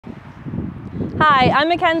Hi, I'm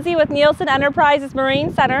Mackenzie with Nielsen Enterprises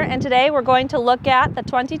Marine Center, and today we're going to look at the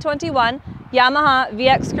 2021 Yamaha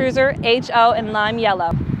VX Cruiser HO in lime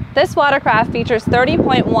yellow. This watercraft features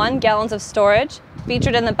 30.1 gallons of storage,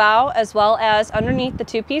 featured in the bow as well as underneath the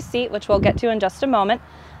two-piece seat, which we'll get to in just a moment.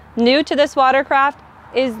 New to this watercraft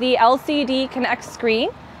is the LCD Connect screen.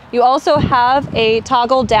 You also have a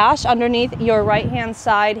toggle dash underneath your right-hand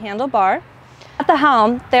side handlebar. At the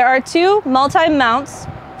helm, there are two multi-mounts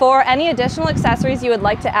for any additional accessories you would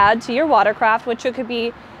like to add to your watercraft, which could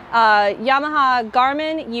be Yamaha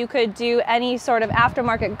Garmin. You could do any sort of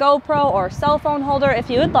aftermarket GoPro or cell phone holder if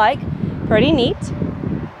you would like. Pretty neat.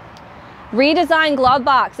 Redesigned glove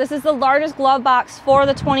box. This is the largest glove box for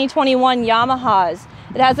the 2021 Yamahas.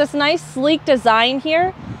 It has this nice sleek design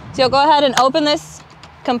here. So you'll go ahead and open this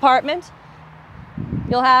compartment.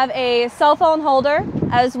 You'll have a cell phone holder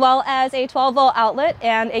as well as a 12-volt outlet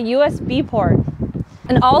and a USB port.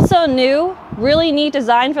 And also new, really neat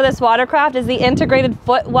design for this watercraft is the integrated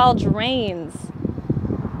footwell drains.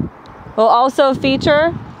 We'll also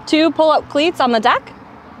feature two pull-up cleats on the deck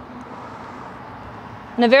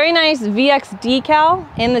and a very nice VX decal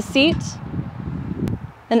in the seat.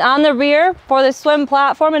 And on the rear for the swim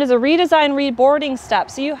platform, it is a redesigned reboarding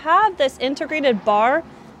step. So you have this integrated bar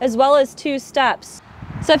as well as two steps.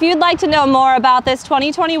 So if you'd like to know more about this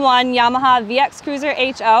 2021 Yamaha VX Cruiser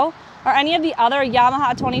HO or any of the other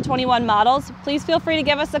Yamaha 2021 models, please feel free to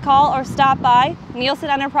give us a call or stop by Nielsen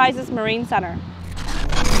Enterprises Marine Center.